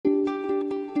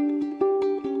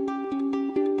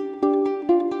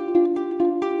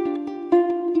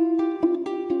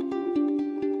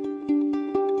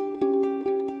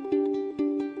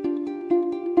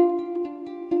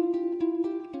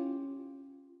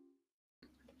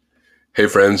Hey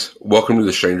friends, welcome to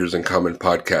the Strangers in Common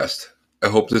podcast. I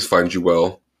hope this finds you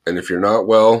well, and if you're not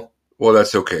well,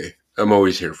 that's okay. I'm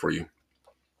always here for you.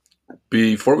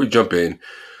 Before we jump in,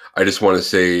 I just want to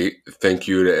say thank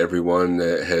you to everyone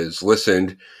that has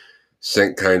listened,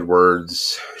 sent kind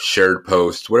words, shared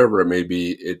posts, whatever it may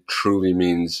be. It truly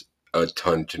means a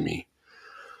ton to me.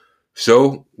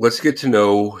 So let's get to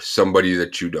know somebody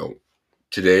that you don't.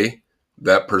 Today,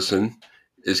 that person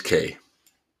is Kay.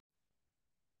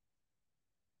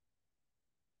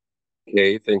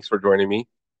 Kay, thanks for joining me.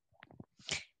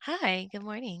 Hi, good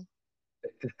morning.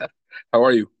 How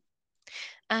are you?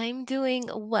 I'm doing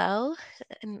well.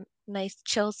 Nice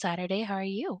chill Saturday. How are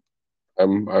you?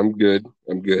 I'm good.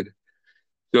 I'm good.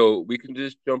 So we can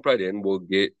just jump right in.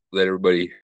 Let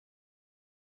everybody.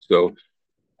 So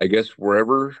I guess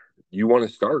wherever you want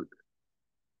to start.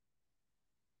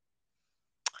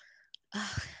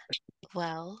 Ugh,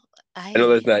 well, I know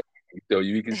I that's not easy. So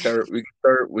you can start. We can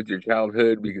start with your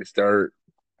childhood. We can start.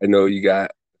 I know you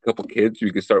got a couple kids.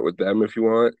 We can start with them if you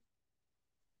want.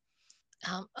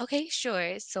 okay,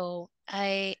 sure. So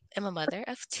I am a mother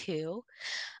of two.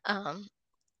 Um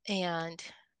and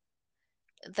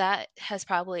that has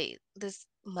probably this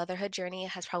motherhood journey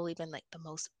has probably been like the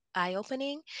most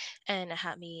eye-opening and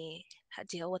had me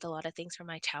deal with a lot of things from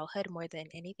my childhood more than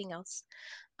anything else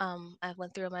I've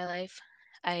went through in my life.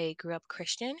 I grew up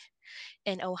Christian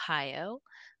in Ohio.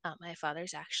 My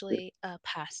father's actually a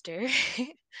pastor,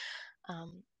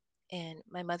 um, and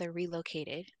my mother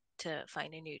relocated to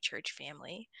find a new church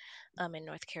family in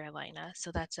North Carolina.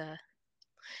 So that's a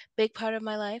big part of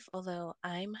my life, although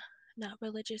I'm not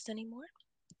religious anymore.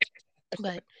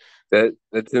 But That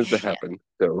tends to yeah, happen.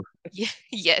 So yeah,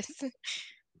 yes.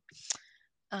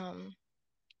 Um,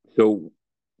 so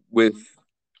with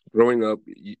growing up,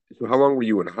 so how long were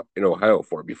you in Ohio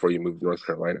for before you moved to North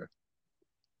Carolina?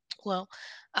 well,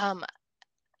 um,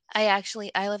 I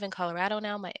live in Colorado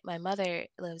now. My mother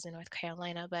lives in North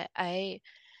Carolina, but I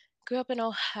grew up in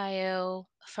Ohio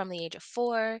from the age of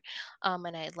 4,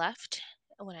 and I left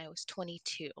when I was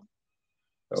 22.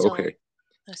 So Okay,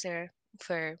 I was there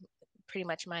for pretty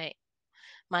much my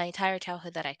entire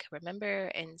childhood that I could remember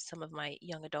and some of my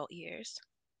young adult years.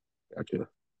 gotcha.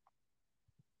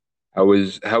 How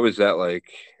is that like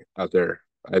out there?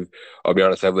 I'll be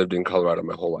honest, I've lived in Colorado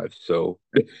my whole life, so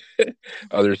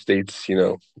other states,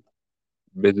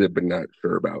 visit but not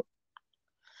sure about.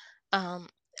 Um,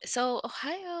 so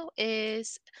Ohio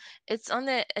is it's on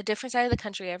a different side of the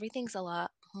country. Everything's a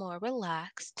lot more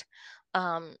relaxed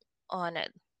um, on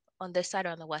it on this side or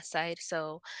on the west side.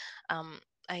 So um,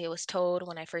 I was told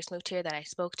when I first moved here that I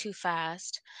spoke too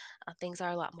fast. Things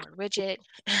are a lot more rigid.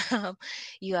 Um,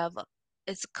 you have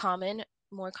it's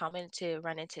more common to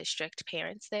run into strict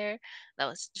parents there. That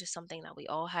was just something that we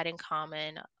all had in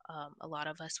common. A lot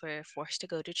of us were forced to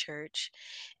go to church,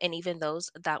 and even those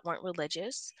that weren't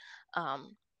religious,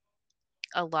 um,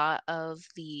 a lot of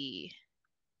the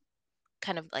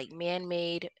kind of like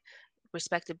man-made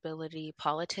respectability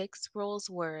politics roles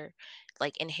were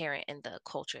like inherent in the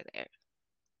culture there,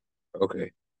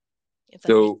 Okay, if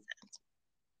that makes so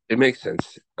it makes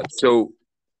sense. So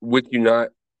with you not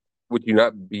with you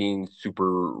not being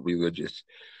super religious,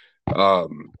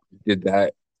 um, did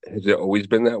that has it always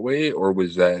been that way, or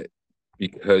was that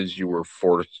because you were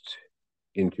forced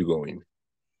into going?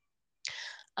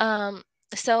 Um,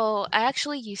 so I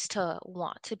actually used to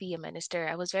want to be a minister.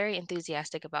 I was very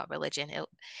enthusiastic about religion.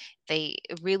 They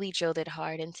really drilled it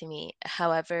hard into me.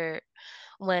 However,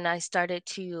 when I started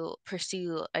to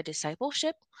pursue a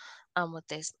discipleship with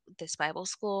this Bible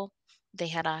school, they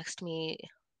had asked me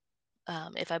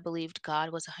if I believed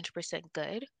God was 100%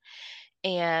 good.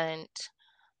 And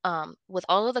with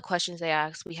all of the questions they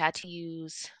asked, we had to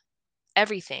use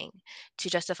everything to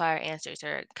justify our answers,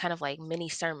 or kind of like mini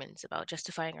sermons about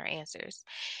justifying our answers.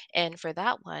 And for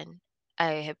that one,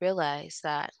 I had realized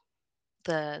that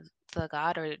the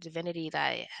God or divinity that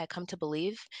I had come to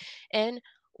believe in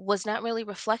was not really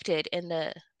reflected in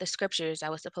the scriptures I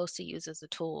was supposed to use as a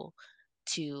tool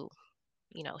to,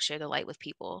 share the light with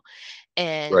people.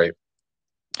 And Right.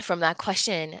 from that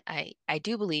question, I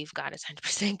do believe God is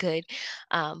 100% good,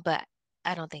 but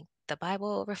I don't think the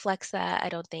Bible reflects that. I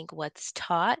don't think what's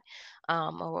taught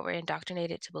or what we're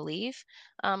indoctrinated to believe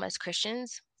as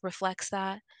Christians reflects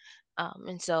that.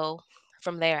 And so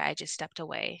from there, I just stepped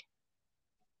away.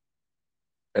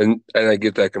 And I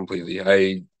get that completely.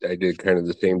 I did kind of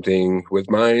the same thing with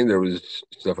mine. There was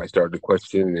stuff I started to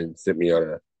question and sent me on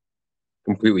a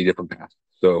completely different path.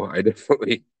 So I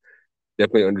definitely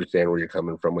understand where you're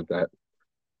coming from with that.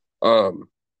 Um,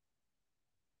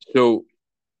 so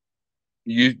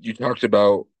you talked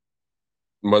about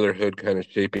motherhood kind of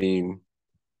shaping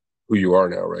who you are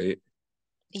now, right?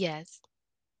 Yes.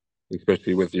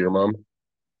 Especially with your mom.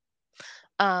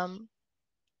 Um,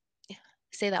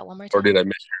 say that one more Or time. did I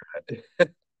miss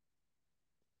that?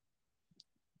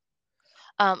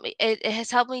 It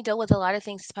has helped me deal with a lot of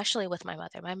things, especially with my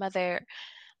mother. My mother,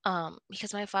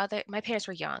 because my parents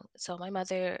were young, so my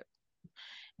mother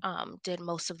did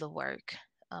most of the work.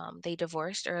 They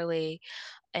divorced early,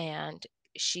 and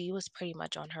she was pretty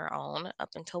much on her own up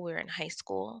until we were in high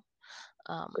school,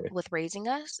 Okay. with raising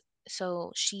us.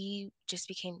 So she just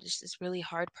became just this really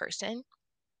hard person,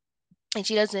 and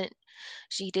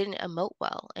she didn't emote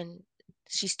well, and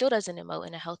she still doesn't emote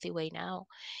in a healthy way now.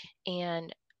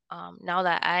 And now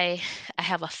that I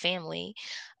have a family,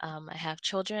 I have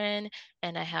children,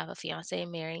 and I have a fiance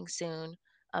marrying soon.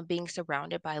 Being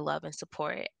surrounded by love and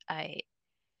support, I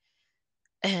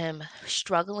am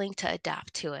struggling to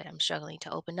adapt to it. I'm struggling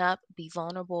to open up, be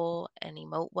vulnerable, and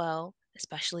emote well,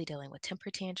 especially dealing with temper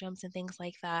tantrums and things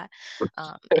like that.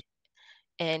 Um,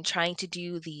 and trying to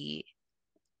do the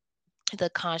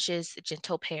conscious,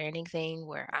 gentle parenting thing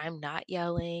where I'm not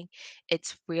yelling.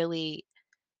 It's really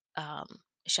um,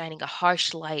 shining a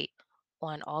harsh light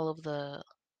on all of the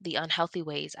unhealthy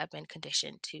ways I've been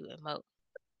conditioned to emote.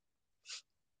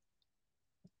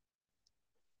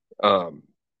 Um,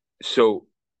 so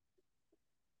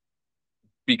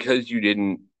because you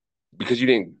didn't because you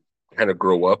didn't kind of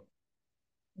grow up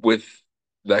with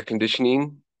that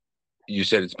conditioning, you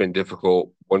said it's been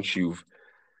difficult once you've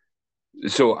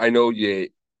so I know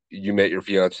you met your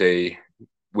fiance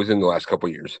within the last couple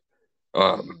of years.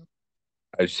 Um, Mhm.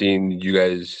 I've seen you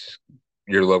guys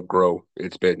your love grow.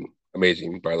 It's been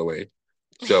amazing, by the way.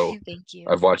 So Thank you.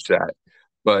 I've watched that.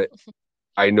 But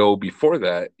I know before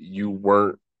that you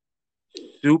weren't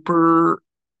super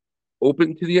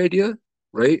open to the idea,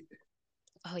 right?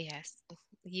 Oh yes,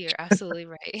 you're absolutely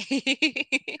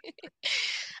right.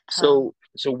 um,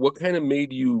 So what kind of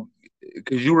made you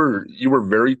because you were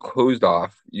very closed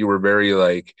off. You were very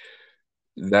like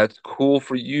that's cool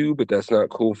for you, but that's not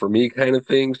cool for me kind of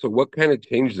thing. So what kind of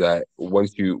changed that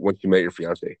once you met your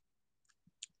fiance?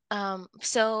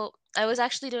 so I was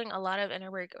actually doing a lot of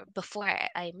inner work before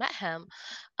I met him.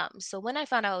 So when I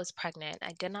found out I was pregnant,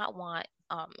 I did not want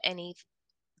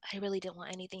I really didn't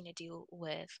want anything to do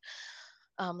with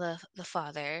the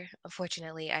father.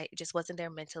 Unfortunately, I just wasn't there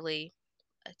mentally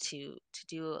to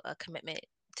do a commitment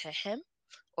to him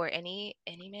or any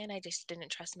man. I just didn't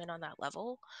trust men on that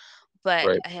level. But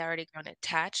Right, I had already grown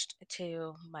attached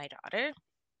to my daughter.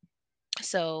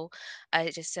 So I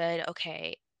just said,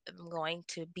 okay, I'm going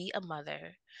to be a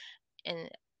mother. And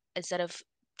instead of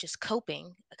just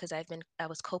coping, because I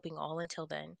was coping all until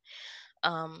then.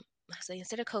 So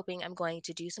instead of coping, I'm going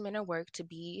to do some inner work to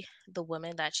be the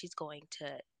woman that she's going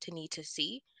to need to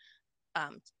see,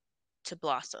 um, to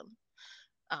blossom.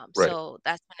 right. So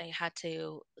that's when I had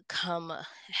to come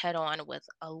head on with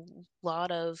a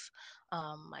lot of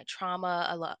my trauma,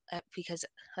 a lot because,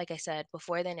 like I said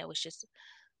before, then it was just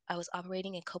I was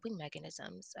operating in coping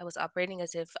mechanisms. I was operating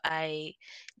as if I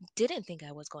didn't think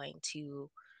I was going to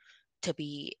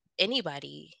be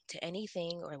anybody to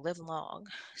anything or live long.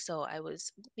 So I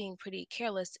was being pretty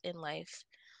careless in life,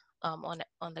 on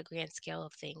the grand scale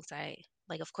of things.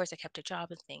 Of course I kept a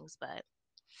job and things, but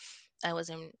I was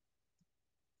in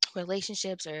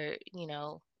relationships or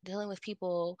dealing with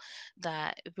people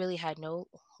that really had no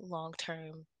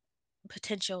long-term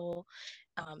potential,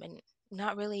 and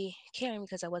not really caring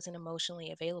because I wasn't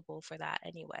emotionally available for that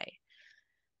anyway,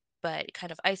 but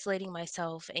kind of isolating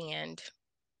myself and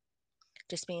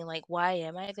just being like, why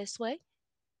am I this way?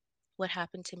 What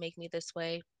happened to make me this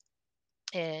way?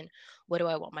 And what do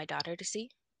I want my daughter to see?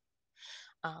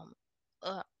 um,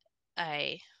 uh,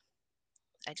 I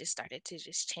I just started to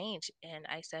just change, and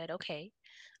I said, okay,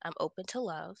 I'm open to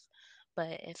love,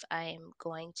 but if I'm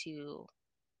going to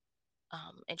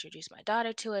introduce my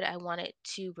daughter to it, I want it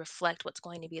to reflect what's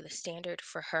going to be the standard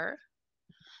for her.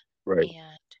 Right.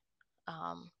 And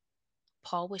um,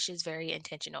 Paul was very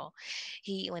intentional.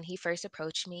 When he first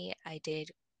approached me, I did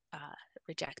uh,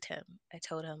 reject him. I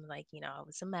told him, like, I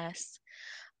was a mess.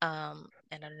 And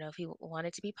I don't know if he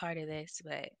wanted to be part of this,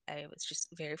 but I was just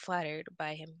very flattered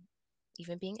by him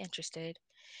even being interested.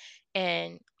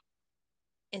 And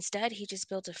instead, he just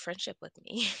built a friendship with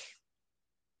me.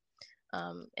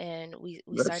 And we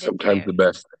That's started sometimes there. the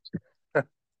best.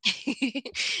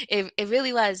 It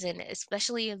really was, and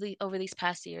especially over these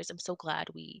past years, I'm so glad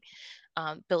we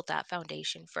built that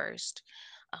foundation first.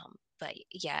 But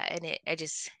yeah, and it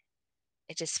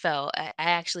just fell. I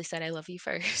actually said I love you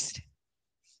first.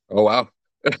 Oh wow.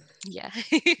 Yeah.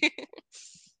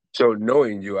 So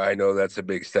knowing you, I know that's a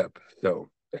big step. So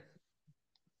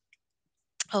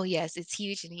Oh, yes, it's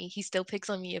huge, and he still picks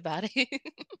on me about it.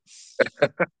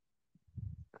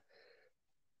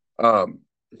 Um,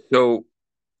 so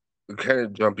kind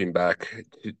of jumping back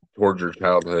towards your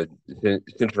childhood,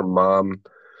 since your mom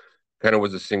kind of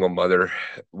was a single mother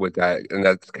with that, and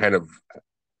that's kind of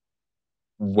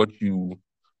what you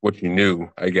what you knew,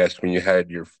 I guess, when you had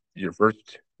your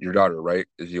daughter, right,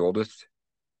 is the oldest.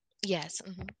 Yes,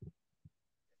 mhm.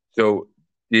 So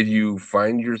did you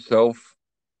find yourself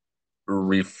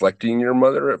reflecting your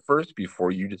mother at first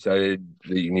before you decided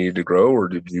that you needed to grow, or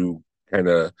did you kind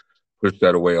of push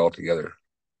that away altogether?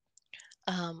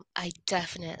 I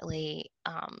definitely,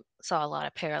 saw a lot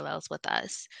of parallels with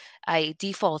us. I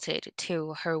defaulted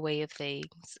to her way of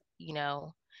things,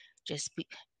 just be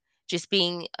just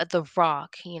being, the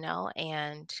rock,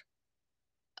 and,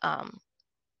 um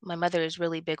my mother is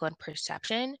really big on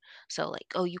perception. So, like,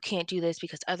 oh, you can't do this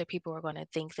because other people are going to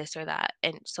think this or that.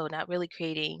 And so, not really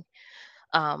creating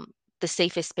um, the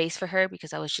safest space for her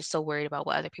because I was just so worried about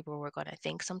what other people were going to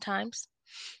think sometimes.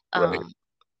 Right. Um,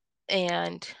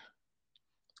 and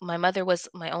my mother was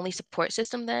my only support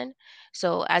system then.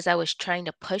 So, as I was trying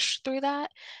to push through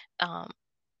that, um,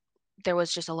 there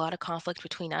was just a lot of conflict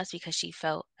between us because she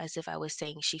felt as if I was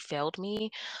saying she failed me.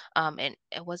 And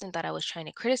it wasn't that I was trying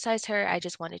to criticize her. I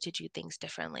just wanted to do things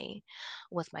differently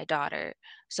with my daughter.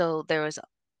 So there's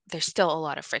still a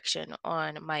lot of friction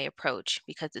on my approach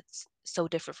because it's so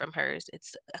different from hers.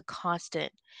 It's a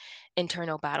constant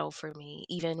internal battle for me,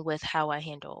 even with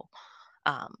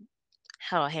um,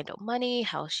 how I handle money,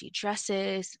 how she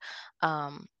dresses,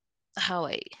 um, how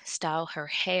I style her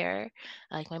hair.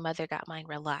 Like my mother got mine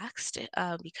relaxed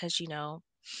because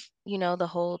the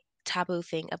whole taboo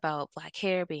thing about black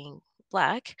hair being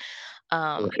black.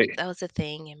 Right. That was a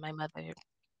thing, and my mother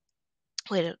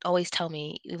would always tell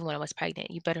me, even when I was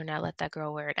pregnant, "You better not let that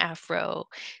girl wear an afro,"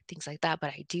 things like that.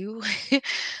 But I do,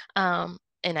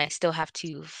 and I still have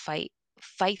to fight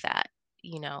that,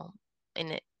 you know.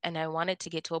 And I wanted to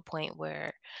get to a point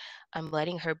where I'm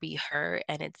letting her be her,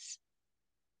 and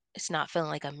it's not feeling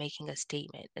like I'm making a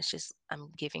statement. It's just I'm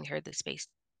giving her the space.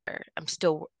 I'm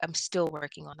still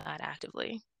working on that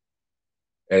actively.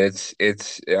 And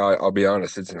I'll be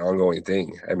honest, it's an ongoing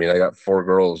thing. I mean, I got four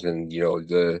girls, and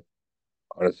the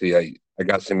honestly, I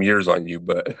got some years on you,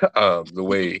 but the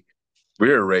way we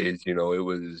were raised, it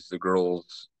was the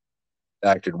girls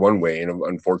acted one way, and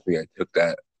unfortunately, I took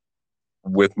that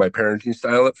with my parenting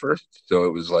style at first. So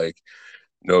it was like,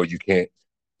 no, you can't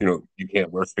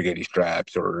wear spaghetti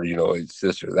straps, or it's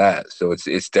this or that. So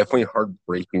it's definitely hard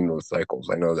breaking those cycles.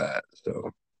 I know that.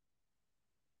 So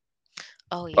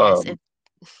Oh yes, um,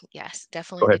 yes,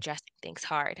 go definitely ahead. addressing things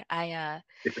hard.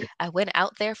 I went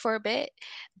out there for a bit,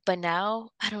 but now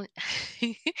I don't.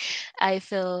 I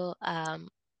feel I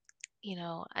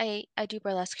do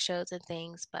burlesque shows and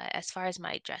things, but as far as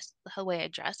my dress, the way I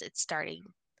dress, it's starting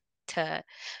to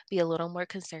be a little more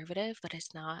conservative, but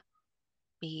it's not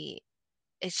be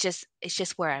it's just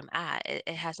where I'm at. It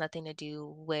has nothing to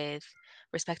do with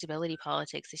respectability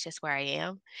politics. It's just where I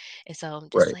am. And so I'm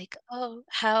just Right, like, oh,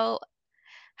 how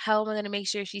am I gonna make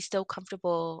sure she's still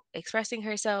comfortable expressing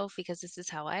herself because this is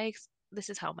how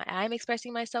I'm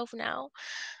expressing myself now.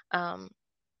 Um,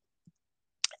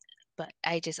 but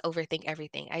I just overthink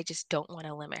everything. I just don't want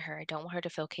to limit her. I don't want her to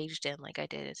feel caged in like I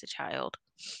did as a child.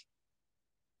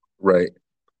 right.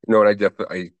 And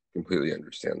I completely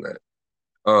understand that.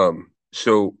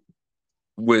 So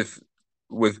with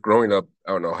growing up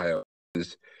out in Ohio,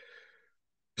 is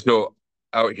so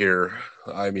out here,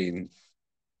 I mean,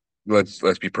 let's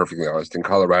be perfectly honest. In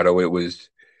Colorado, it was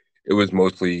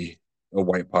mostly a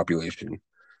white population.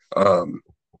 Um,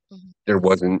 Mhm. there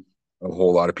wasn't a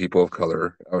whole lot of people of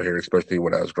color out here, especially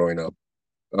when I was growing up.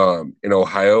 In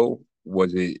Ohio,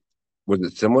 was it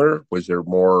similar? Was there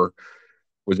more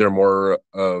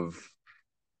of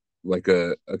like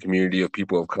a community of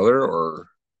people of color, or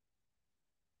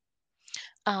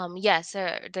Yes,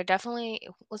 there definitely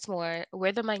was more.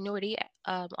 We're the minority,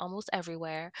 almost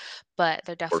everywhere, but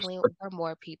there or definitely were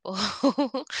more people.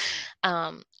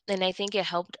 And I think it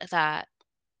helped that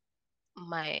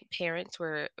my parents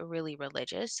were really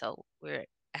religious, so I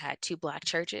had two black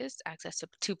churches, access to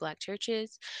two black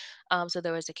churches. So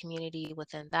there was a community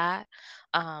within that.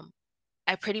 Um,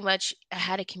 I pretty much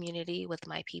had a community with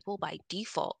my people by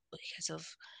default because of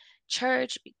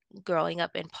church, growing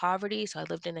up in poverty. So I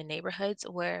lived in the neighborhoods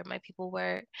where my people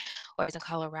were, or I was in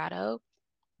Colorado.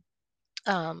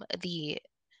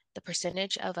 The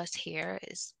percentage of us here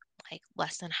is like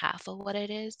less than half of what it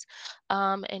is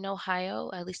in Ohio,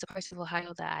 at least the parts of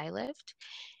Ohio that I lived.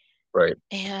 right?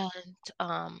 And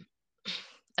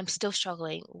I'm still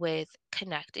struggling with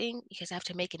connecting because I have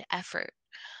to make an effort.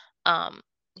 Um,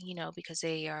 because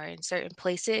they are in certain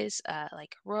places,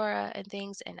 like Aurora and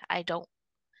things, and I don't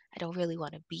really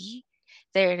want to be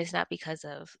there. And it's not because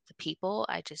of the people.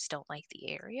 I just don't like the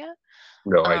area.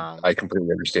 No, Um, I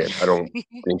completely understand. I don't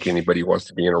think anybody wants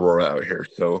to be in Aurora out here.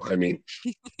 So, I mean,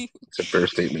 it's a fair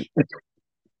statement.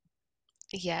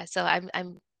 yeah, so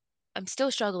I'm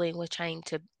still struggling with trying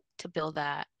to build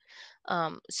that,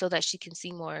 so that she can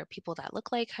see more people that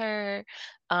look like her,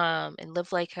 and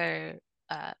live like her.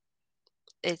 Uh,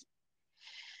 it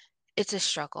It's a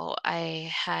struggle.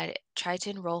 I had tried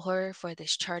to enroll her for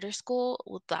this charter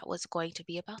school that was going to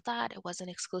be about that. It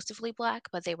wasn't exclusively Black,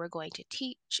 but they were going to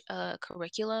teach a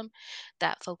curriculum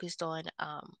that focused on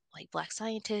like Black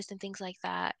scientists and things like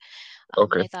that. And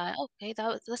Okay, I thought, okay,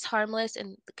 that's harmless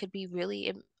and could be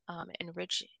really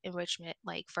enrichment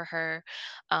like for her,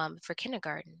 for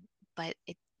kindergarten. But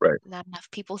right. not enough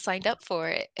people signed up for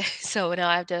it. So now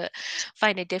I have to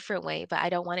find a different way, but I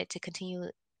don't want it to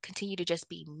continue to just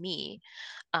be me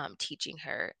teaching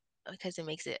her, because it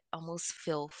makes it almost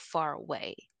feel far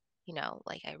away.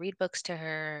 Like I read books to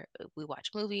her, we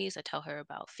watch movies, I tell her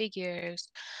about figures.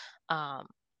 Um,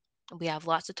 we have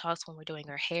lots of talks when we're doing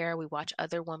her hair. We watch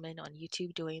other women on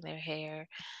YouTube doing their hair,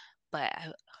 but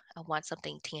I want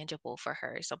something tangible for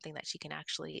her, something that she can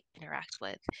actually interact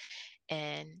with.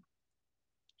 And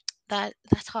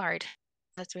that's hard.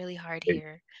 That's really hard I,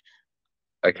 here.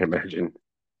 I can imagine.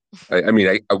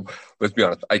 Let's be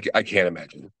honest. I can't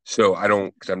imagine. So I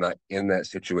don't, because I'm not in that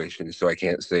situation. So I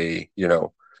can't say, yeah,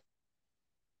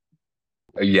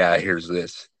 here's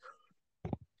this.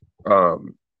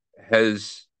 Um,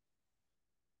 has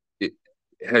it,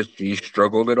 has she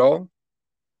struggled at all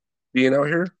being out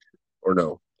here or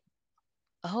no?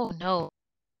 Oh no.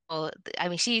 Well, I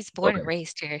mean, she's born and Okay.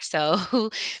 raised here, so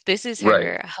this is Right.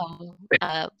 her home.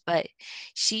 But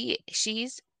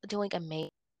she's doing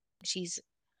amazing. She's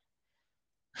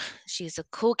she's a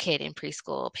cool kid in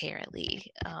preschool, apparently.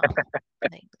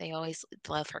 They always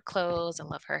love her clothes and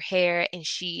love her hair, and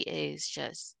she is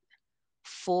just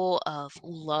full of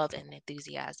love and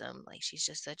enthusiasm. Like she's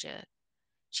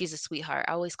a sweetheart.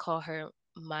 I always call her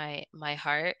my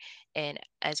heart, and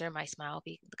Ezra my smile,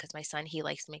 because my son, he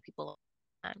likes to make people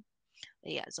laugh.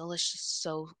 But yeah, Zola's just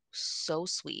so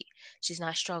sweet. She's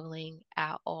not struggling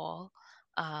at all.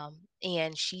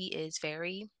 And she is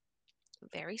very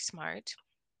smart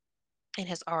and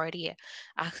has already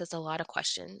asked us a lot of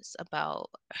questions about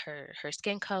her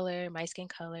skin color, my skin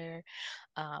color,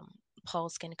 um,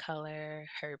 Paul's skin color,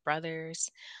 her brothers.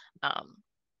 Um,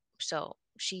 so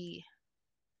she's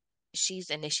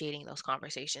initiating those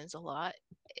conversations a lot,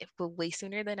 but way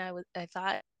sooner than I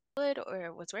thought I would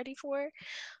or was ready for.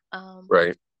 Um,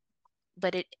 Right.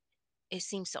 but it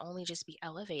seems to only just be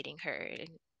elevating her and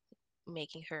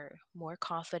making her more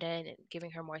confident and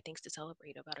giving her more things to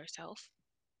celebrate about herself.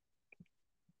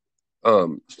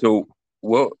 So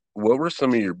what were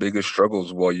some of your biggest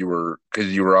struggles while you were,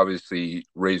 because you were obviously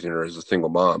raising her as a single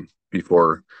mom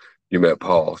before you met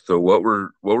Paul. So what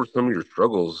were some of your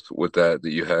struggles with that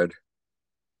you had?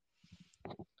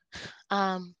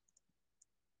 Um,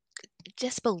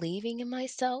 just believing in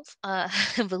myself,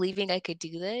 believing I could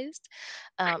do this.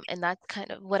 And that's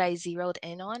kind of what I zeroed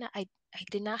in on. I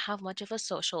did not have much of a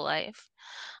social life.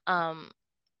 Um,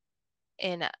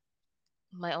 and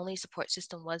my only support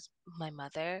system was my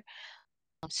mother.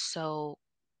 So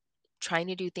trying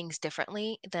to do things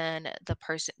differently than the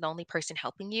only person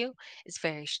helping you is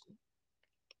it's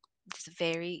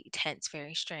very tense,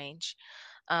 very strange.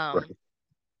 Um, Right.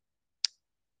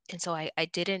 and so I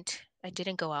didn't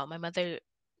go out. My mother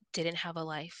didn't have a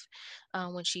life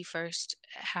when she first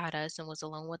had us and was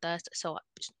alone with us. So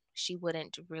she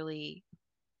wouldn't really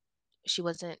she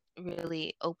wasn't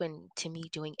really open to me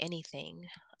doing anything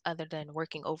other than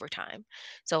working overtime.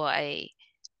 So I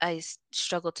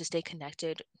struggled to stay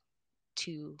connected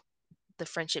to the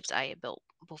friendships I had built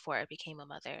before I became a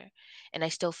mother. And I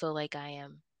still feel like I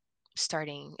am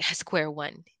starting at square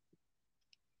one.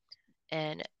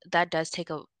 And that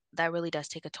really does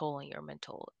take a toll on your,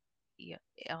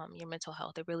 your mental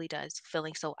health. It really does,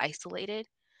 feeling so isolated.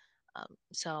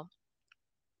 So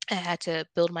I had to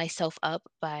build myself up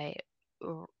by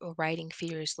writing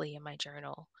furiously in my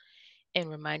journal and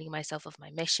reminding myself of my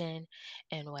mission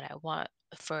and what I want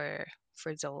for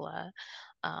Zola.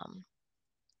 Um,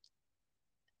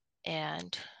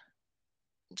 and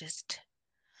just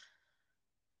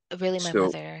really, my So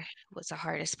mother was the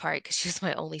hardest part because she was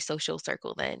my only social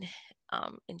circle then.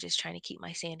 And just trying to keep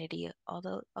my sanity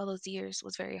all those years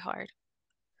was very hard.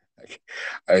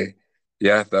 I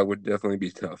yeah, that would definitely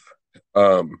be tough.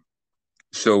 Um,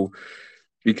 so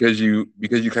because you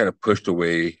kind of pushed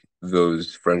away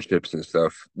those friendships and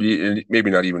stuff, and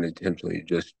maybe not even intentionally,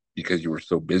 just because you were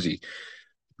so busy.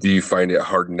 Do you find it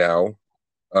hard now,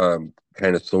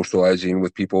 kind of socializing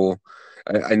with people?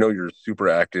 I know you're super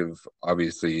active,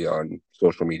 obviously, on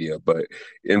social media, but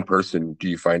in person, do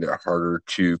you find it harder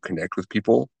to connect with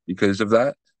people because of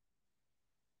that?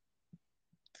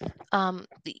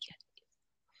 The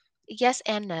yes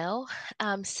and no.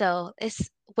 So it's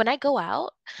when I go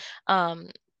out, um,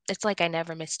 it's like I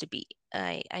never missed a beat.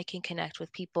 I can connect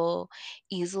with people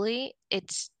easily.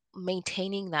 It's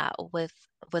maintaining that with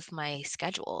my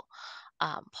schedule.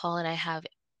 Paul and I have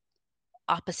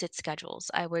opposite schedules.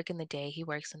 I work in the day, he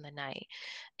works in the night.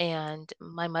 And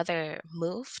my mother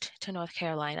moved to North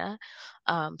Carolina.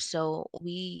 So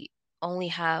we only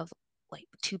have like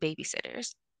two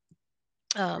babysitters.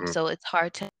 Mhm. So it's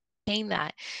hard to maintain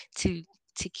that to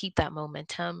to keep that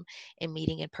momentum, and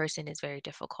meeting in person is very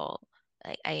difficult.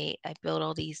 I build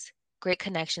all these great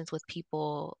connections with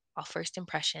people off first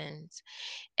impressions,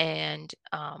 and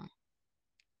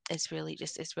it's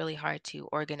really hard to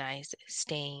organize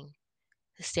staying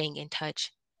in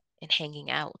touch and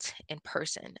hanging out in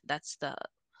person. That's the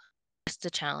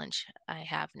challenge I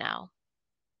have now.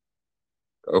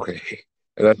 Okay,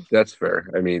 that's fair.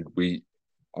 I mean, we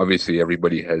obviously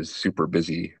everybody has super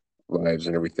busy lives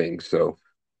and everything, so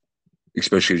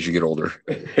especially as you get older,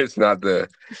 it's not the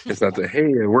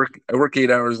hey, I work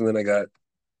 8 hours and then I got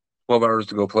 12 hours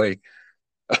to go play.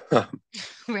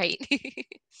 Right.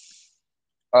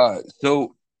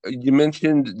 So you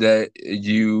mentioned that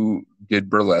you did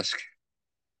burlesque.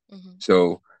 Mhm.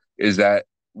 So is that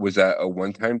was that a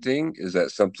one-time thing? Is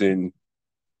that something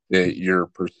that you're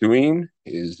pursuing?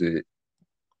 Is it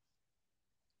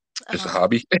just a Um,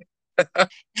 hobby?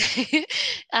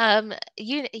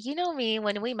 you know me,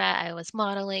 when we met, I was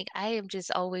modeling. I am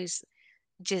just always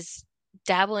just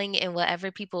dabbling in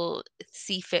whatever people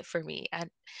see fit for me.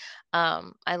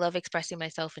 I love expressing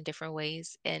myself in different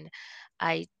ways, and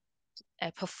I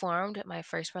I performed my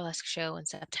first burlesque show in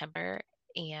September,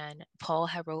 and Paul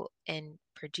had wrote and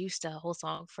produced a whole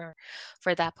song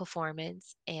for that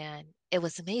performance, and it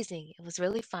was amazing. It was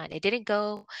really fun. It didn't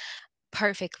go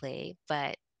perfectly,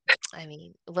 but I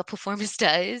mean, what performance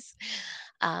does.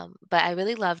 But I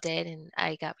really loved it, and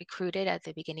I got recruited at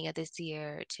the beginning of this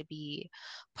year to be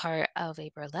part of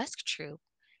a burlesque troupe,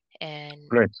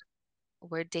 and Nice.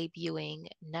 we're debuting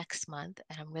next month,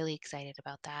 and I'm really excited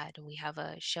about that. And we have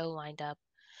a show lined up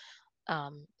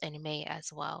in May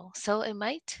as well. So it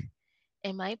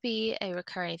might be a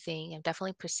recurring thing. I'm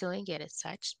definitely pursuing it as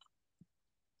such.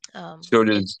 So It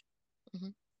does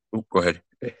mhm. oh, go ahead.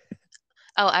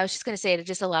 Oh, I was just gonna say it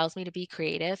just allows me to be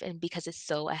creative, and because it's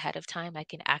so ahead of time, I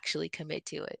can actually commit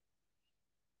to it.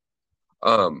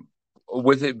 Um,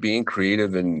 with it being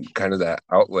creative and kind of that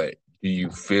outlet, do you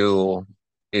feel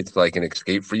it's like an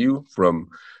escape for you from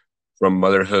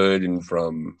motherhood and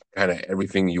from kind of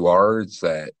everything you are?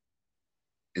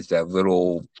 It's that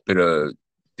little bit of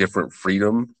different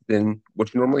freedom than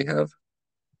what you normally have.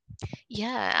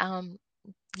 Yeah,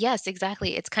 yes,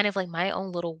 exactly. It's kind of like my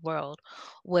own little world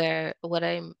where what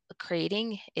I'm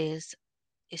creating is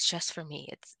it's just for me.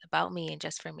 It's about me and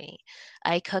just for me.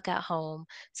 I cook at home,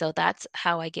 so that's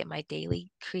how I get my daily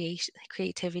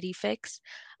creativity fix,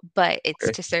 but it's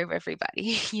Okay. to serve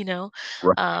everybody, you know?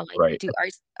 Right. I Right. do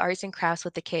arts and crafts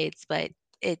with the kids, but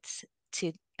it's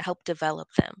to help develop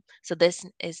them. So this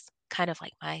is kind of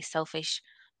like my selfish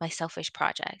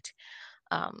project.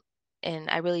 Um, and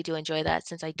I really do enjoy that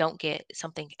since I don't get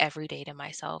something every day to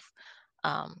myself.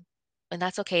 Um, and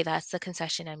that's okay. That's the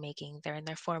concession I'm making. They're in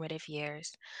their formative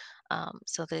years.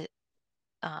 So that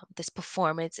this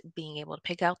performance, being able to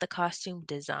pick out the costume,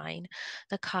 design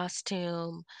the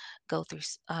costume, go through,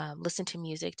 listen to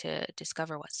music to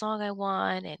discover what song I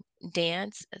want, and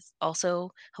dance is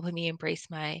also helping me embrace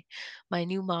my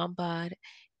new mom bod.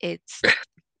 It's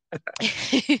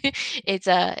it's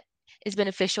it's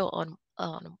beneficial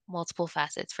on multiple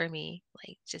facets for me.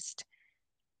 Like just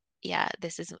yeah,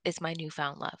 this is it's my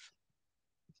newfound love.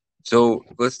 So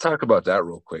let's talk about that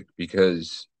real quick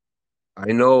because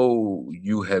I know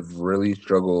you have really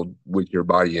struggled with your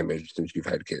body image since you've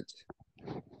had kids.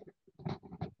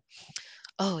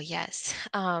 Oh, yes.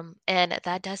 And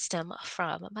that does stem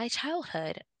from my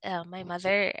childhood. My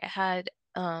mother had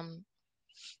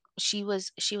she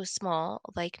was small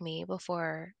like me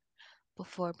before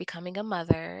becoming a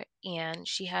mother, and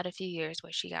she had a few years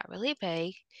where she got really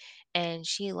big and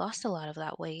she lost a lot of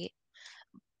that weight,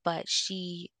 but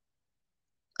she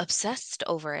obsessed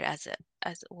over it as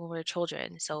when we were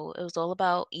children. So it was all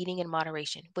about eating in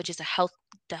moderation, which is a health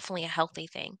definitely a healthy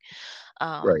thing.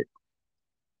 Um, Right.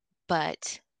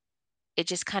 but it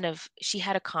just kind of she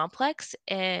had a complex,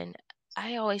 and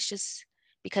I always just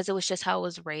because it was just how I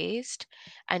was raised,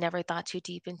 I never thought too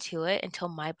deep into it until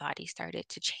my body started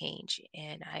to change,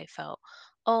 and I felt,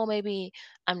 "Oh, maybe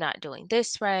I'm not doing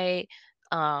this right."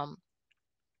 Um,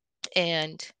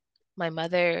 and my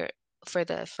mother, for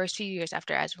the first few years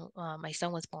after as my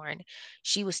son was born,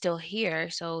 she was still here.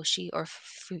 So or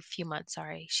few months,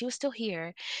 sorry, she was still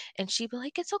here, and she'd be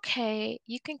like, "It's okay.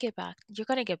 You can get back. You're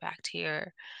gonna get back to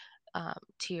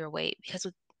your weight." Because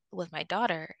with my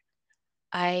daughter,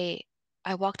 I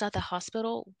I walked out the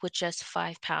hospital with just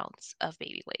 5 pounds of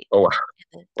baby weight, Oh, wow. and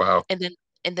then Wow. and then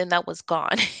and then that was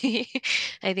gone.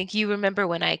 I think you remember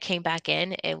when I came back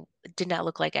in, it did not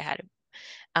look like I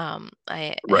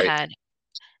Right.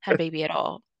 had baby at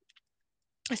all.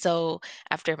 So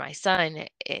after my son,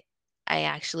 I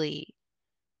actually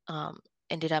um,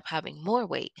 ended up having more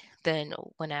weight than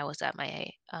when I was at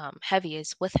my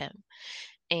heaviest with him,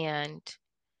 and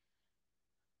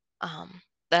um,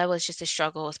 that was just a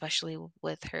struggle, especially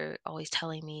with her always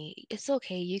telling me, "It's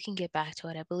okay, you can get back to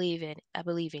it. I believe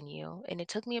in you." And it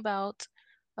took me about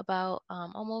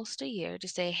almost a year to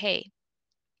say, "Hey,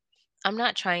 I'm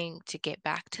not trying to get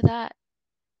back to that.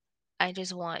 I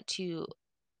just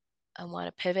I want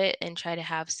to pivot and try to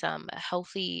have some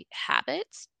healthy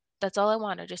habits. That's all I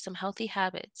want, are just some healthy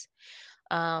habits."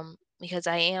 Because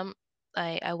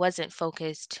I wasn't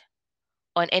focused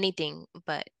on anything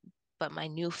but my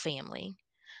new family.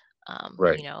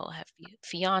 Right. I have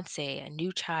fiance, a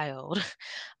new child,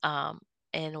 um,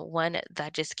 and one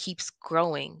that just keeps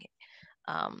growing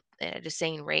at the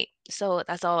same rate. So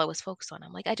that's all I was focused on.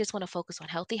 I'm like, I just want to focus on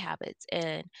healthy habits,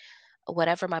 and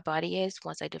whatever my body is,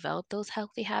 once I develop those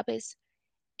healthy habits,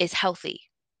 is healthy.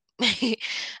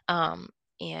 um,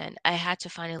 and I had to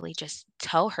finally just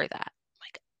tell her that,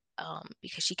 like,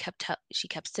 because she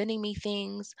kept sending me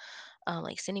things,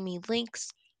 like sending me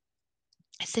links,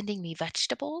 sending me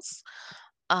vegetables.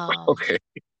 Um, Okay.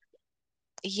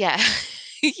 yeah,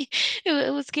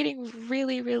 it was getting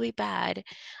really, really bad,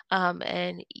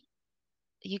 and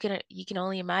you can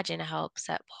only imagine how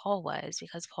upset Paul was,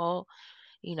 because Paul,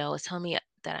 is telling me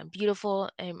that I'm beautiful,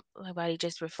 and my body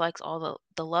just reflects all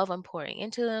the love I'm pouring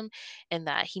into him, and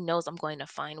that he knows I'm going to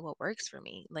find what works for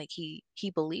me. Like he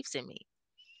believes in me.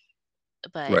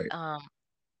 But Right.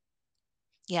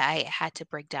 yeah, I had to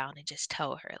break down and just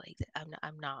tell her, like,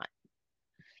 I'm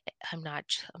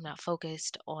not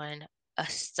focused on a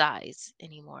size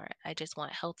anymore. I just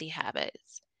want healthy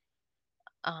habits.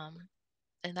 Um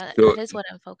and So, that is what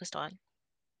I'm focused on.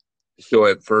 so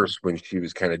at first, when she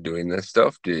was kind of doing this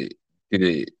stuff, did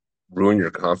it ruin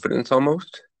your confidence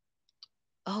almost?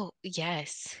 Oh,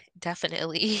 yes,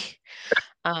 definitely.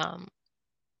 um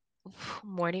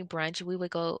Morning brunch, we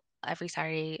would go every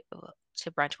Saturday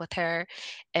to brunch with her,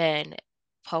 and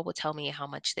Paul would tell me how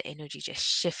much the energy just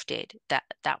shifted that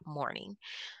morning.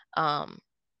 Um,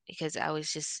 because I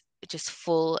was just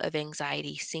full of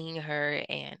anxiety seeing her,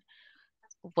 and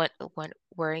what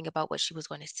worrying about what she was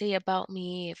going to say about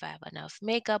me, if I have enough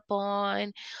makeup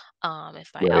on,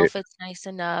 if my Right. outfit's nice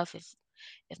enough,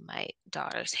 if my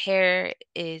daughter's hair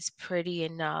is pretty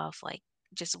enough, like,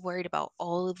 just worried about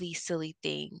all of these silly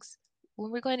things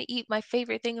when we're going to eat my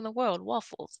favorite thing in the world,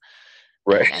 waffles.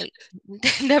 And Right. I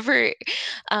never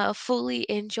fully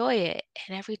enjoy it.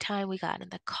 And every time we got in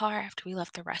the car after we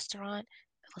left the restaurant,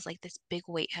 it was like this big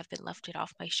weight have been lifted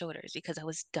off my shoulders because I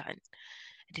was done.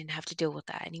 I didn't have to deal with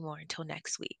that anymore until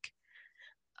next week.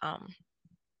 Um,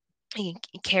 and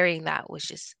carrying that was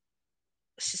just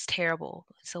terrible.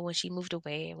 So when she moved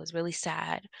away, it was really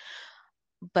sad.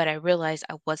 But I realized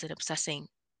I wasn't obsessing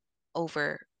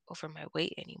over my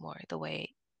weight anymore the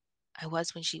way I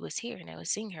was when she was here and I was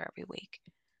seeing her every week.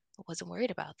 I wasn't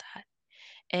worried about that.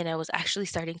 And I was actually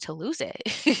starting to lose it.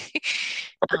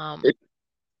 um,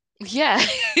 yeah.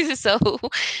 So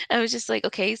I was just like,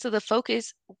 okay, so the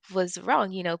focus was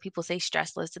wrong. People say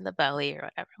stress lives in the belly or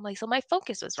whatever. I'm like, so my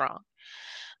focus was wrong.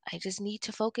 I just need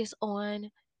to focus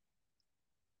on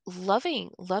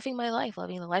loving my life,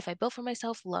 loving the life I built for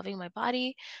myself, loving my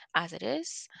body as it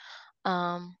is.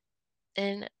 Um,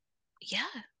 and yeah,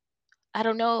 I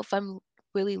don't know if I'm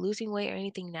really losing weight or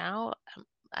anything now.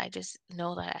 I just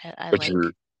know that I But like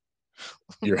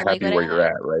you're I like happy what I where you're have.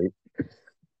 at, right?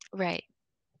 Right.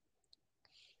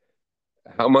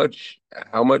 How much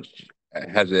how much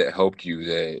has it helped you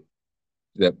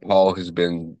that Paul has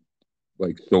been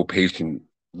like so patient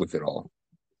with it all?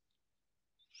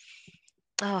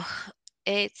 Oh,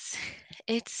 it's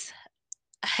it's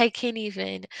I can't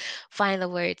even find the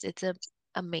words. It's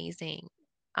amazing.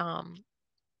 Um,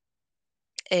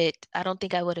 I don't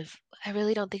think I would have. I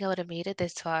really don't think I would have made it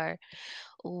this far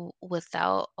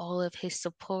without all of his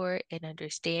support and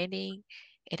understanding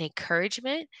and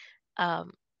encouragement,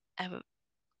 um, I've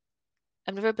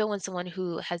I've never been with someone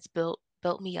who has built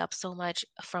me up so much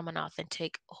from an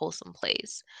authentic, wholesome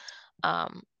place.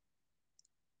 Um,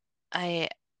 I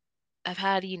I've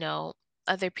had,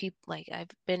 other people, like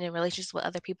I've been in relationships with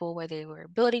other people where they were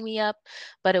building me up,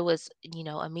 but it was,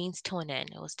 a means to an end.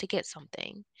 It was to get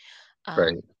something. Um,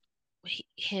 Right.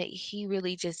 he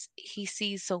really just he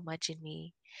sees so much in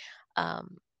me.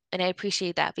 Um, and I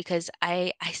appreciate that because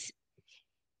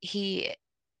he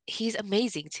he's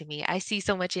amazing to me. I see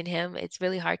so much in him. It's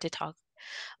really hard to talk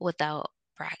without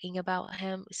bragging about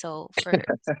him. So for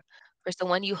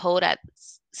someone you hold at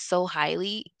so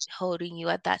highly, holding you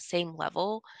at that same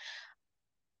level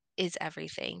is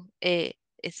everything.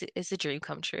 It's a dream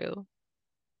come true.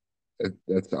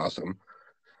 That's awesome.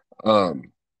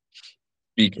 Um,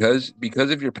 because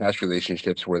of your past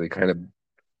relationships where they kind of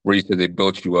where you said they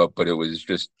built you up, but it was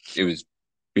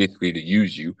basically to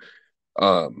use you.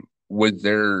 Was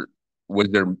there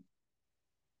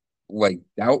like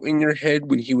doubt in your head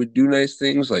when he would do nice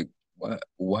things? Like,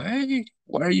 why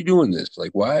are you doing this?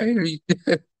 Like, why are you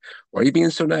why are you being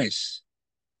so nice?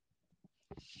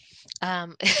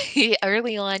 Um,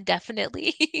 early on,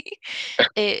 definitely.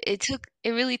 It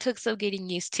really took some getting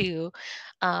used to.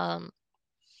 Um,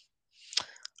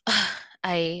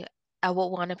 I I would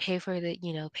wanna pay for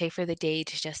the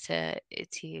dates just to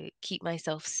keep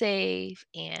myself safe,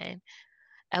 and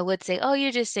I would say, "Oh,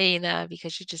 you're just saying that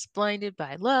because you're just blinded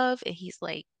by love," and he's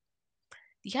like,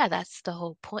 "Yeah, that's the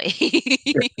whole point."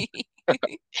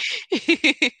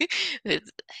 It's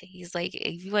he's like,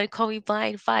 "If you wanna call me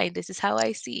blind, fine, this is how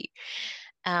I see."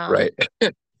 Right.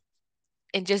 Um,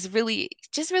 and just really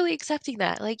accepting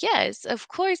that, like, yes, of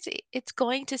course, it's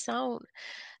going to sound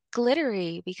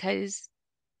glittery because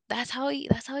that's how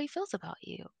he feels about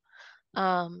you.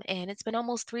 And it's been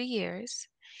almost 3 years,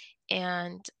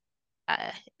 and,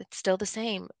 it's still the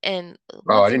same, and Oh,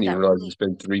 one I thing didn't that even realize really it's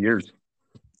been 3 years.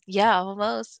 yeah,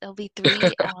 almost. It'll be 3,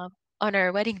 on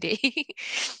our wedding day.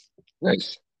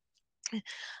 Nice.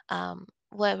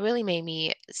 What really made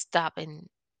me stop and,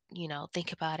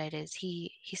 think about it is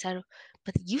he said,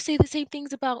 "But you say the same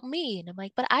things about me," and I'm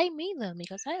like, "But I mean them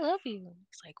because I love you."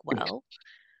 He's like, "Well."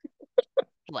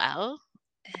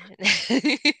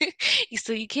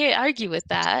 So you can't argue with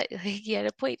that. He had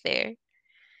a point there.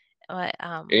 But,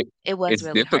 It it was it's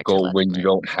really hard to difficult let when him you in.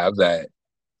 don't have that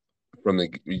from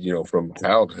from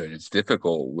childhood. It's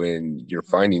difficult when you're Mhm.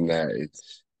 finding that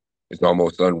it's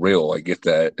almost unreal. I get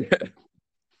that.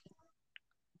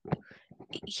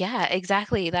 Yeah,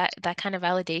 exactly. That kind of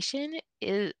validation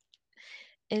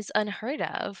is unheard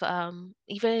of.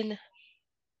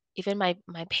 Even my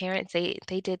parents, they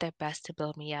did their best to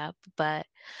build me up, but,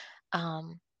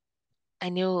 um, I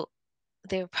knew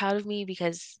they were proud of me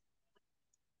because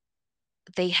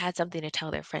they had something to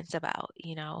tell their friends about,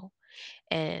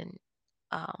 And,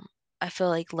 um, I feel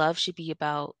like love should be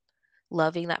about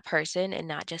loving that person and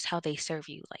not just how they serve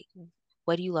you. Like,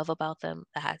 what do you love about them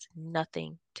that has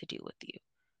nothing to do with you,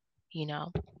 you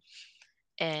know?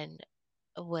 And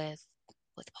with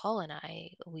Paul and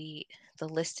I, we the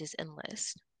list is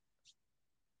endless.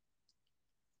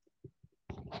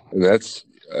 And that's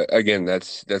again,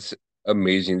 that's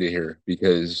amazing to hear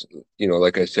because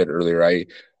like I said earlier, I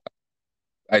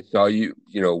saw you,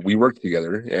 we worked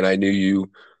together and I knew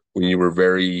you when you were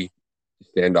very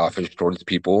standoffish towards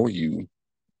people. You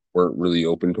weren't really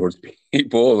open towards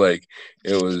people. Like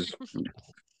it was,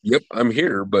 yep, I'm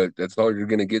here, but that's all you're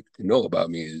gonna get to know about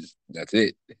me is that's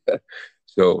it.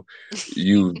 So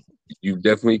you you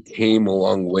definitely came a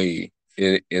long way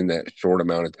in that short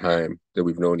amount of time that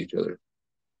we've known each other.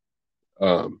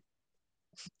 Um,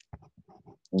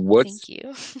 Thank what's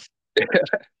you.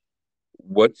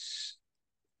 what's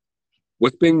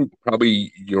what's been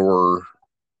probably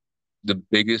the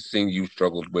biggest thing you've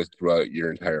struggled with throughout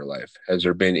your entire life? Has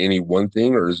there been any one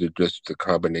thing, or is it just a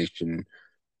combination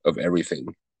of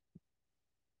everything?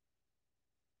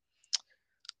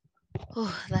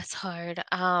 Oh, that's hard.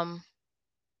 I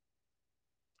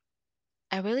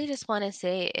really just want to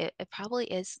say it probably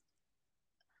is.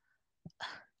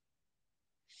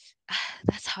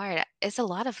 That's hard. It's a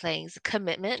lot of things.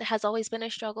 Commitment has always been a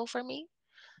struggle for me.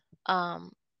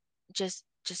 Um, just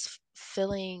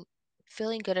feeling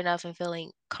good enough and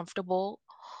feeling comfortable,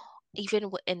 even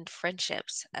in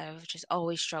friendships. I've just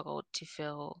always struggled to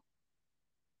feel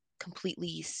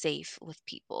completely safe with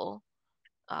people.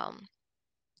 Um,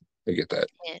 I get that.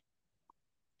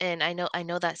 and, and I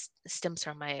know that stems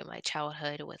from my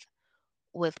childhood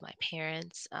with my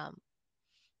parents.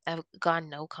 I've gone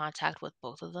no contact with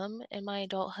both of them in my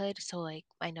adulthood, so, like,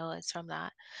 I know it's from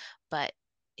that, but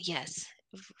yes,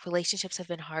 relationships have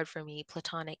been hard for me,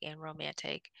 platonic and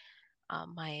romantic,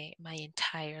 my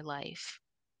entire life.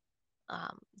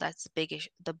 That's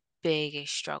the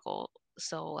biggest struggle.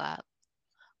 So,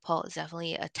 Paul is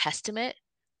definitely a testament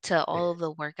to all of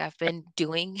the work I've been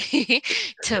doing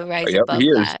to rise Yep, above he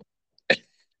is. that.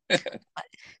 But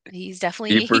he's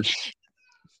He definitely first.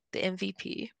 the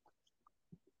MVP.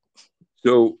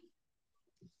 So,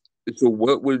 so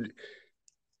what would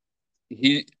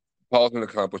he? Paul's an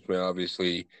accomplishment,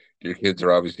 obviously. Your kids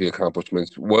are obviously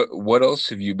accomplishments. What else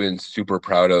have you been super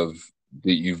proud of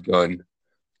that you've done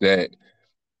that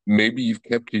maybe you've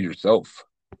kept to yourself?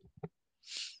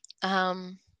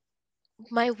 Um,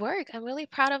 my work, I'm really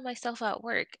proud of myself at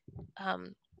work.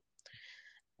 Um,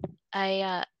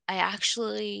 I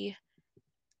actually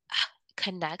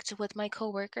connect with my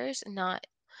coworkers, not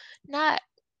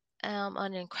on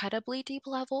an incredibly deep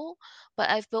level, but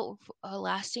I've built a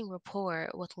lasting rapport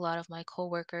with a lot of my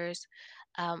coworkers.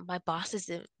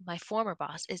 My former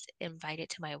boss is invited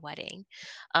to my wedding,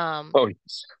 um, Oh,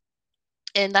 yes.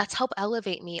 and that's helped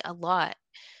elevate me a lot,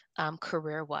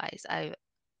 career wise.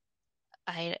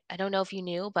 I don't know if you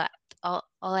knew, but all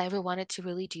I ever wanted to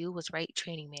really do was write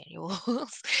training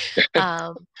manuals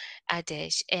um, at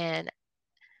Dish, and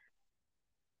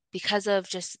because of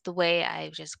just the way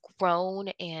I've just grown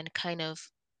and kind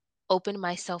of open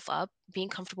myself up, being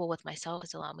comfortable with myself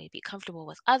has allowed me to be comfortable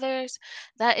with others.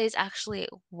 That is actually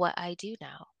what I do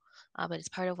now. It's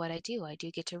part of what I do. I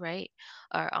do get to write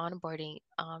our onboarding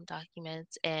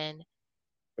documents, and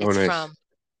Oh, it's nice.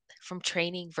 from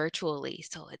training virtually,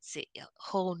 so it's a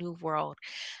whole new world.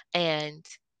 And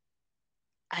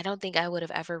I don't think I would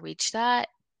have ever reached that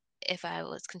if I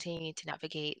was continuing to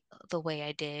navigate the way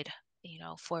I did,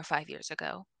 4 or 5 years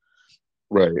ago.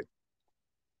 Right.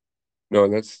 No,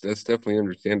 that's definitely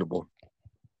understandable.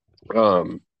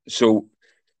 So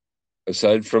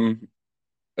aside from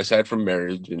aside from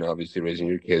marriage and obviously raising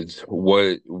your kids,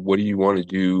 what do you want to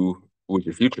do with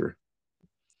your future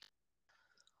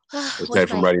With aside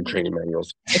from my writing future, training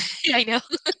manuals? I know.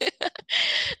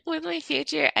 With my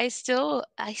future, I still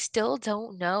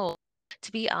don't know.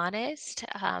 To be honest,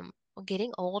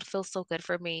 getting old feels so good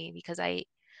for me because I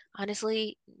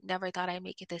honestly never thought I'd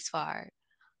make it this far.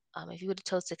 If you would have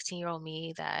told 16-year-old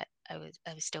me that I would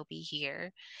still be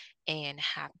here and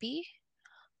happy,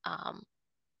 um,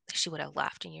 she would have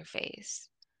laughed in your face.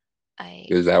 I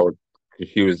Is that what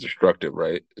he was destructive,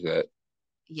 right? Is that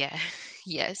Yeah,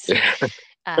 yes.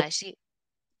 yeah, She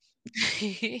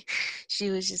she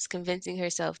was just convincing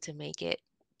herself to make it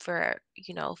for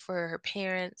her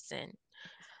parents and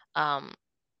um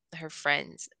her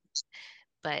friends.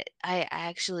 But I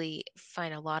actually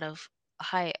find a lot of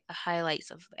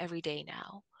highlights of every day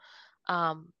now.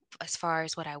 As far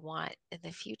as what I want in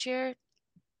the future,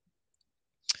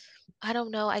 I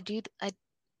don't know. I do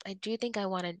think I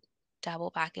want to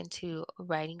dabble back into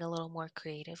writing a little more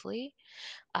creatively.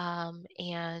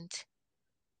 And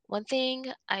one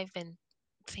thing I've been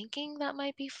thinking that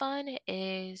might be fun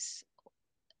is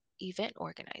event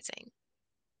organizing.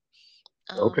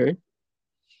 Um, okay,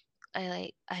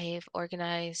 I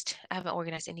haven't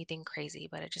organized anything crazy,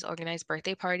 but I just organized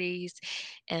birthday parties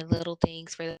and little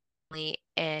things for the family,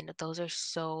 and those are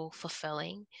so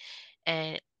fulfilling.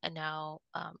 And now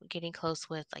getting close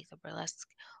with like the burlesque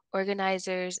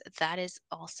organizers, that's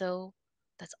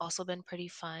also been pretty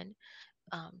fun.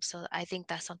 So I think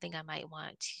that's something I might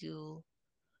want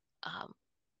um,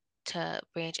 to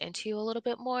branch into a little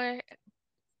bit more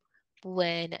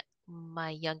when my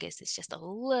youngest is just a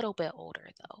little bit older,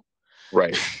 though.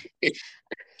 right.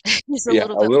 He's a Yeah,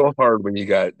 little a bit little older. hard when you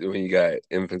got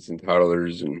infants and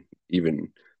toddlers and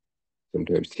even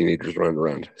sometimes teenagers running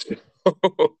around.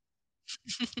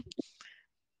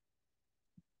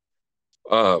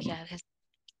 um, Yeah, 'cause,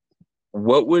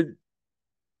 what would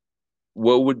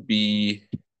be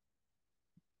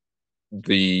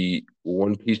the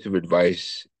one piece of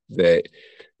advice that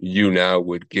you now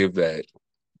would give that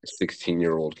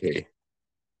 16-year-old K?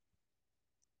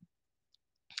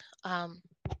 um,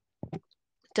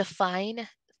 define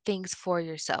things for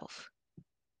yourself.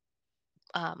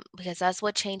 Because that's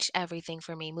what changed everything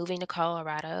for me. Moving to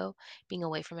Colorado, being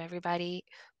away from everybody,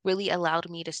 really allowed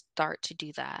me to start to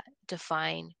do that.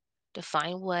 Define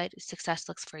what success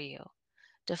looks for you.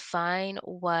 Define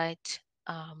what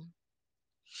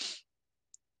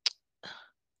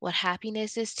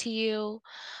happiness is to you.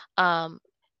 Um,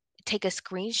 Take a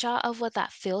screenshot of what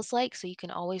that feels like so you can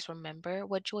always remember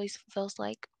what joy feels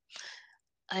like,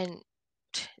 and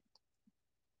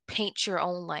paint your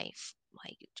own life.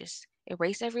 Like, just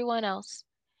erase everyone else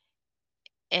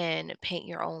and paint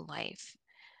your own life.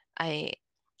 I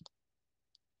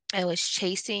I was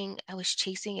chasing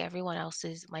everyone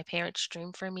else's my parents'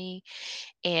 dream for me,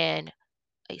 and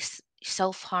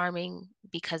self-harming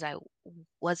because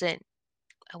wasn't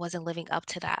I wasn't living up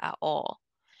to that at all.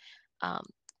 Um,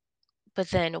 but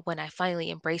then when I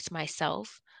finally embraced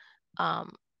myself,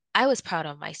 um, I was proud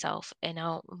of myself, and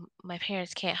now my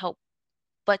parents can't help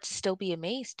but still be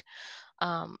amazed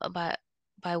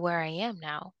by where I am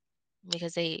now,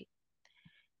 because they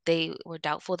were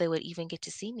doubtful they would even get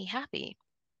to see me happy.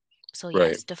 So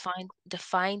Right. yes,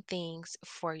 define things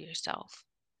for yourself.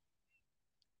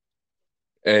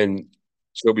 And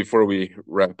so before we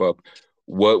wrap up,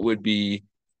 what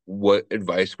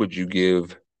advice would you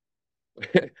give?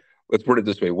 Let's put it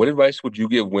this way. What advice would you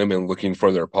give women looking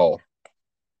for their Paul?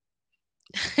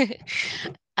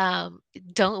 um,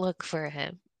 don't look for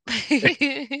him.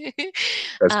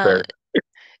 That's uh, fair.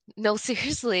 no,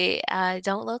 seriously,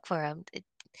 don't look for him.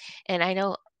 And I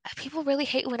know people really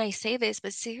hate when I say this,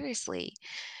 but seriously,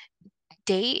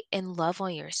 date and love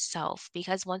on yourself,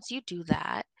 because once you do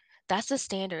that, that's the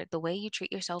standard. The way you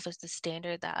treat yourself is the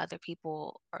standard that other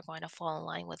people are going to fall in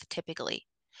line with typically.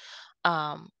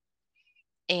 Um,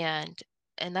 and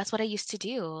and that's what I used to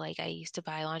do. Like I used to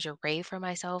buy lingerie for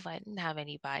myself. I didn't have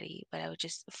anybody, but I would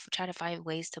just try to find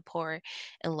ways to pour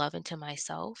and love into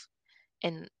myself,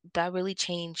 and that really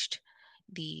changed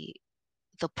the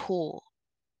the pool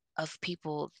of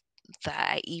people that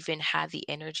I even had the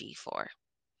energy for.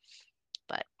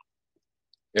 But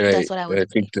And that's what I and would I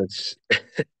say. think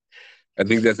I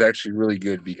think that's actually really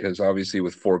good because obviously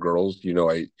with four girls,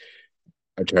 I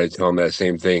try to tell them that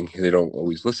same thing. They don't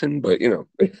always listen, but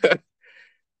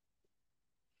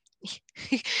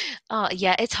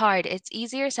Yeah, it's hard. It's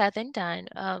easier said than done,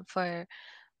 for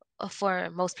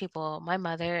most people. My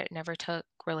mother never took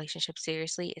relationships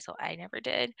seriously, so I never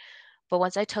did. But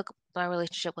once I took my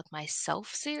relationship with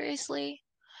myself seriously,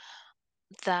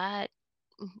 that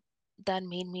mm, that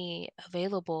made me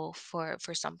available for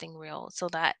something real. So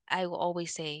that I will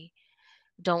always say,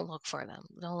 don't look for them.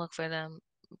 Don't look for them.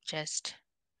 Just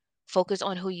focus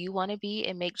on who you want to be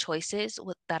and make choices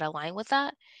that align with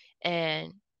that,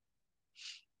 and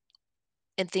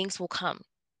things will come.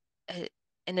 Uh,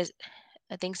 and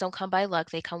things don't come by luck;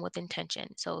 they come with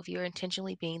intention. So if you're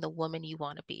intentionally being the woman you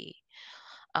want to be,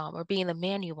 or being the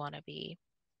man you want to be,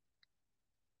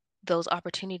 those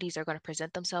opportunities are going to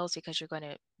present themselves because you're going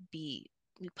to be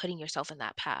putting yourself in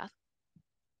that path.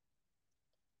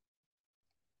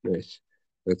 nice.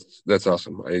 That's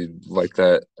awesome. I like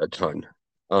that a ton.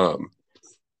 Um,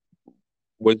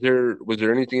 was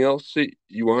there anything else that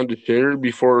you wanted to share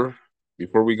before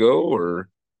we go, or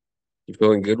you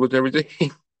feeling good with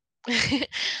everything?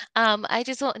 I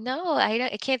just don't know.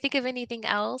 I can't think of anything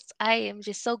else. I am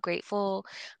just so grateful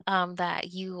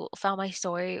that you found my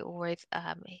story worth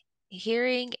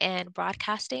hearing and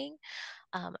broadcasting.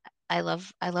 Um, I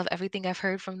love everything I've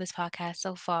heard from this podcast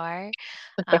so far.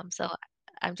 So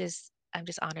I'm just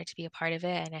honored to be a part of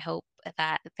it, and I hope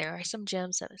that there are some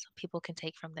gems that some people can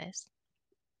take from this.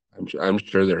 I'm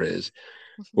sure there is.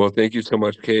 Well, thank you so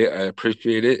much, Kay. I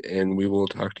appreciate it, and we will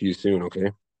talk to you soon,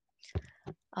 okay?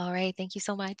 All right, thank you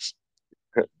so much.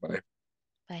 Bye.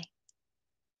 Bye.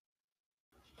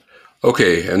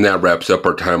 Okay, and that wraps up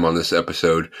our time on this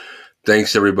episode.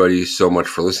 Thanks everybody so much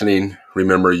for listening.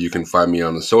 Remember, you can find me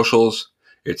on the socials.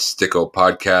 It's Sticko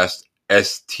Podcast,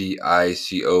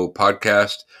 STICO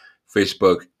Podcast,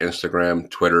 Facebook, Instagram,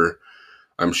 Twitter.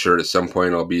 I'm sure at some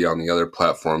point I'll be on the other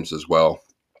platforms as well.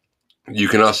 You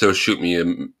can also shoot me a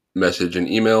message and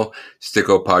email,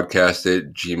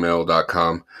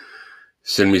 stickopodcast@gmail.com.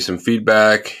 Send me some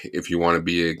feedback. If you want to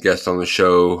be a guest on the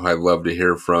show, I'd love to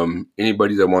hear from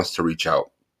anybody that wants to reach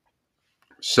out.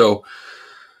 So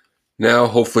now,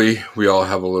 hopefully, we all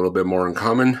have a little bit more in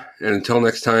common. And until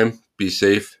next time, be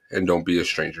safe and don't be a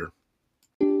stranger.